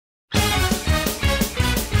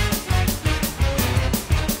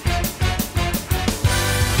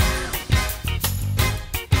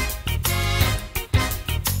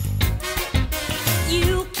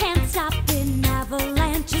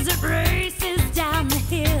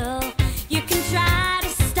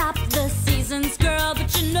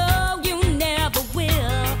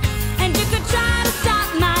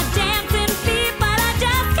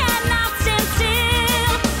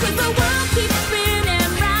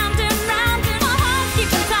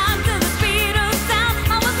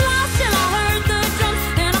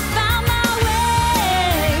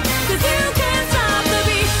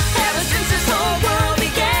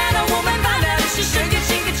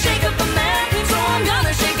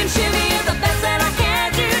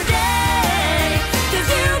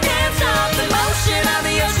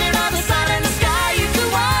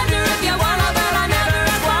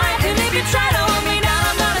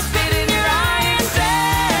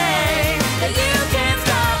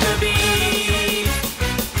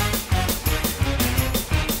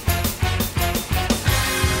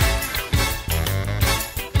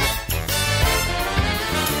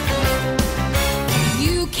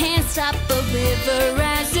stop the river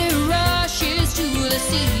as it rushes to the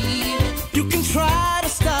sea. You can try to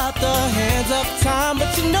stop the hands of time,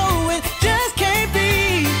 but you know it just can't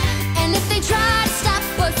be. And if they try to stop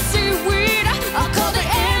us, seaweed, I'll call the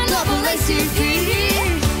NAACP.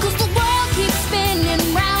 'Cause the world keeps spinning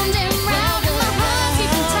round and round, and my heart's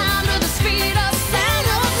keeping time to the speed of sound.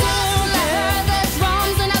 I heard the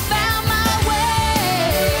drums and I found my way.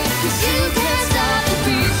 'Cause you can't stop the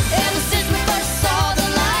beat. Ever since we first saw the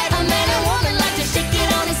light, a man and woman like to shake it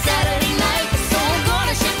on a Saturday night. So I'm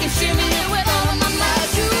gonna shake and shimmy it with all of my might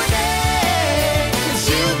today. 'Cause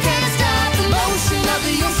you can't stop the motion of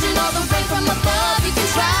the ocean or the rain from above. You can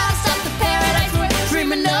try to stop the paradise we're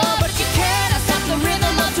dreaming of, but you cannot stop the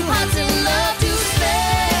rhythm of two hearts in love to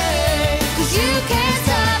stay. 'Cause you can't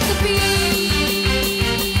stop the beat.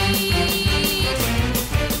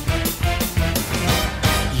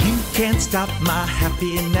 You can't stop my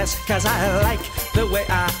happiness, 'cause I like the way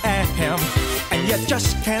I am. And you just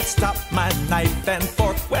can't stop my knife and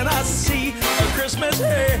fork when I see a Christmas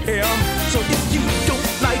ham. So if you don't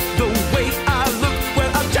like the way I look,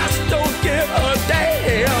 well, I just don't give a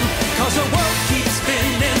damn. 'Cause the world keeps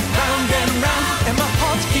spinning round and round, and my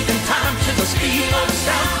heart's keeping time to the speed of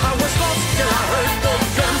sound. I was lost till I heard those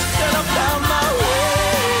drums, and I found my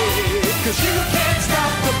way. 'Cause you can't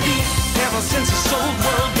stop the beat. Ever since this old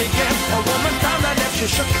world began, a woman found that if she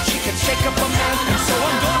shook it, she could shake up a man. And so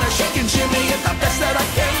I'm gonna shake and shimmy it the best that I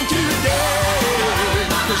can today.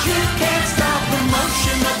 'Cause you can't stop the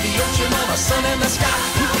motion of the ocean or the sun in the sky.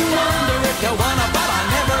 You can wonder if you wanna, but I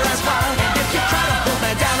never ask why. And if you try to pull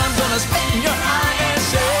me down, I'm gonna spit in your eye and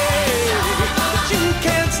say that you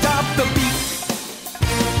can't stop the beat.